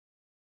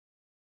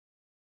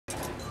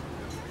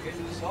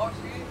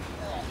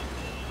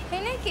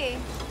Hey, Nikki.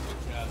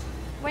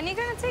 When are you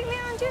gonna take me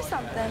out and do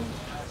something?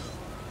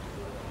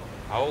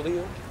 How old are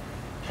you?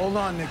 Hold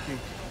on, Nikki.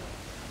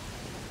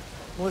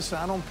 Listen,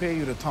 I don't pay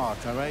you to talk,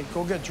 all right?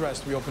 Go get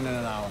dressed. We open in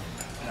an hour.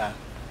 Yeah.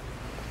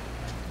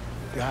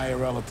 You hire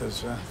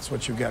relatives. That's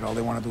what you get. All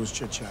they want to do is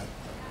chit-chat.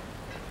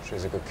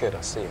 She's a good kid.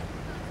 I'll see you.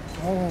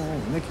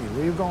 Oh, Nikki,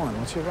 where you going?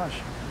 What's your rush?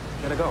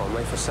 Gotta go. I'm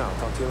late for Sal.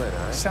 Talk to you later,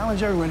 all right? Sal and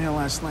Jerry were in here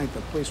last night.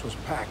 The place was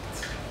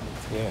packed.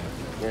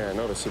 Yeah, I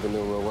noticed you've been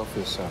doing real well for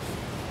yourself.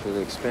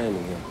 Really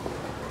expanding here.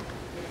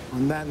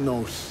 On that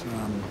note,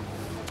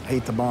 I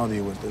hate to bother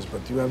you with this,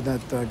 but do you have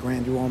that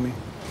grand you owe me?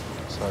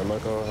 Sorry,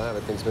 Michael.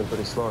 Everything's been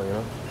pretty slow, you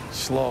know?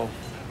 Slow.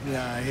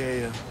 Yeah, I hear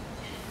you.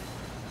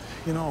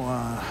 You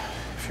know,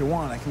 if you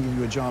want, I can give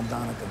you a job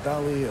down at the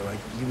deli, or I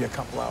can give you a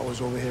couple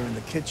hours over here in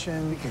the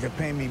kitchen. You can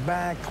pay me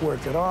back,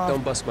 work it off.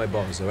 Don't bust my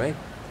balls, all right?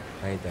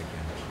 I ain't that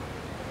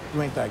guy.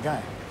 You ain't that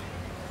guy.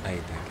 I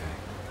ain't that guy.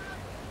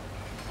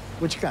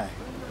 Which guy?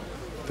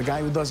 The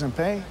guy who doesn't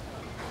pay?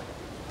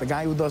 The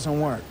guy who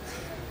doesn't work?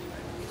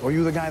 Or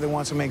you the guy that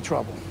wants to make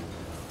trouble?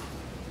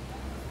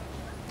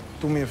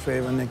 Do me a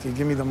favor, Nikki.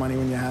 Give me the money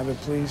when you have it,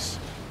 please.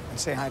 And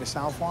say hi to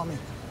Sal for me.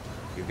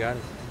 You got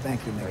it.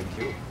 Thank you, Nikki. Thank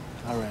you.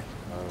 All right.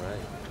 All right.